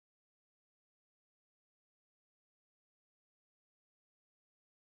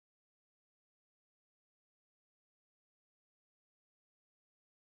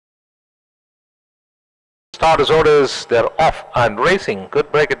starters orders, they're off and racing.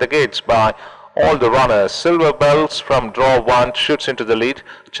 Good break at the gates by all the runners. Silver Bells from draw 1 shoots into the lead,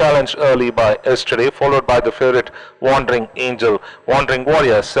 challenged early by Yesterday, followed by the favourite Wandering Angel. Wandering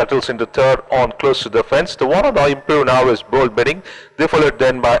Warrior settles into third on close to the fence. The one on the improve now is Bold Bidding. They followed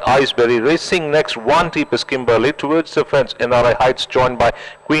then by Iceberry. Racing next, one deep is Kimberly. Towards the fence, NRI Heights joined by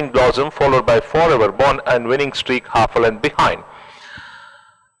Queen Blossom, followed by Forever Born and Winning Streak half a length behind.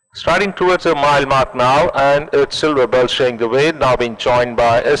 Starting towards a mile mark now, and it's Silver Bell showing the way, now being joined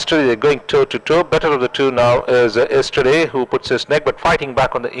by Yesterday. They're going toe to toe. Better of the two now is Yesterday, who puts his neck, but fighting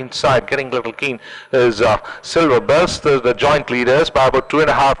back on the inside, getting a little keen is Silver Bells, the joint leaders, by about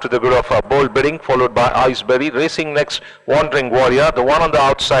 2.5 to the good of Bold Bidding, followed by Iceberry. Racing next, Wandering Warrior. The one on the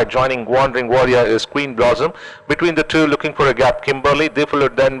outside joining Wandering Warrior is Queen Blossom. Between the two, looking for a gap, Kimberly. They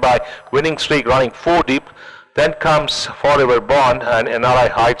followed then by Winning Streak, running 4 deep. Then comes Forever Born, and NRI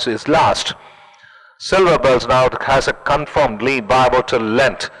Heights is last. Silver Bells now has a confirmed lead by about a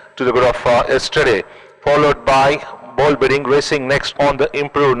length to the good of Yesterday, followed by Bold Bidding. Racing next on the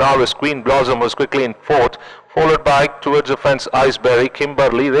improve now is Queen Blossom, was quickly in fourth, followed by towards the fence Iceberry,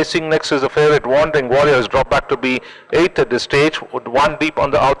 Kimberly. Racing next is the favourite Wandering Warriors, dropped back to be 8th at this stage. With 1 deep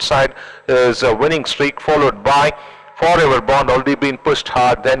on the outside is a Winning Streak, followed by Forever Bond, already been pushed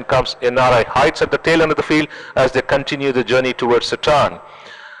hard. Then comes NRI Heights at the tail end of the field as they continue the journey towards the turn.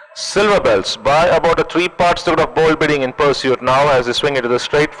 Silver Bells by about a 3 parts to of Bold Bidding in pursuit now as they swing into the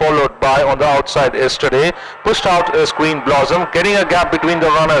straight, followed by on the outside Yesterday. Pushed out is Queen Blossom, getting a gap between the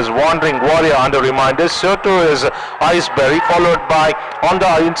runners. Wandering Warrior under reminders. So too is Iceberry, followed by on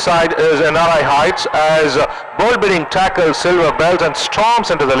the inside is NRI Heights as Bold Bidding tackles Silver Bells and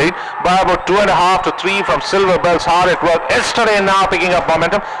storms into the lead by about 2.5 to 3 from Silver Bells. Hard at work. Yesterday now picking up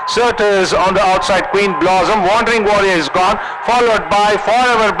momentum. So too is on the outside Queen Blossom. Wandering Warrior is gone, followed by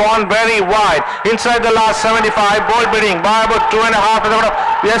Forever Born very wide. Inside the last 75, Bold Bidding by about 2.5 to the good of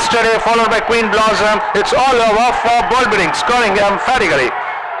Yesterday, followed by Queen Blossom. It's all over for Bold Bidding, scoring emphatically.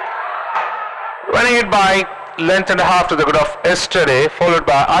 Winning it by length and a half to the good of Yesterday, followed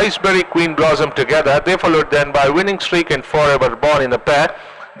by Iceberry, Queen Blossom together. They followed then by Winning Streak and Forever Born in a pair.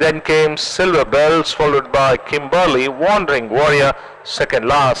 Then came Silver Bells, followed by Kimberly. Wandering Warrior second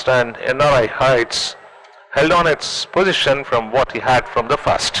last, and NRI Heights held on its position from what he had from the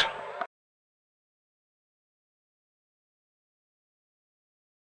first.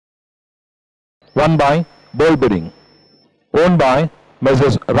 Won by Bold Bidding. Owned by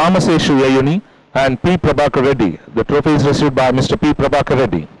Messrs. Ramaseshu Yayuni and P. Prabhakar Reddy. The trophy is received by Mr. P. Prabhakar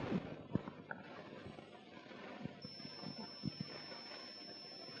Reddy.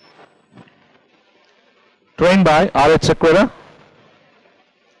 Trained by R H Sequeira.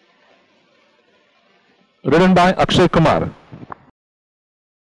 Ridden by Akshay Kumar.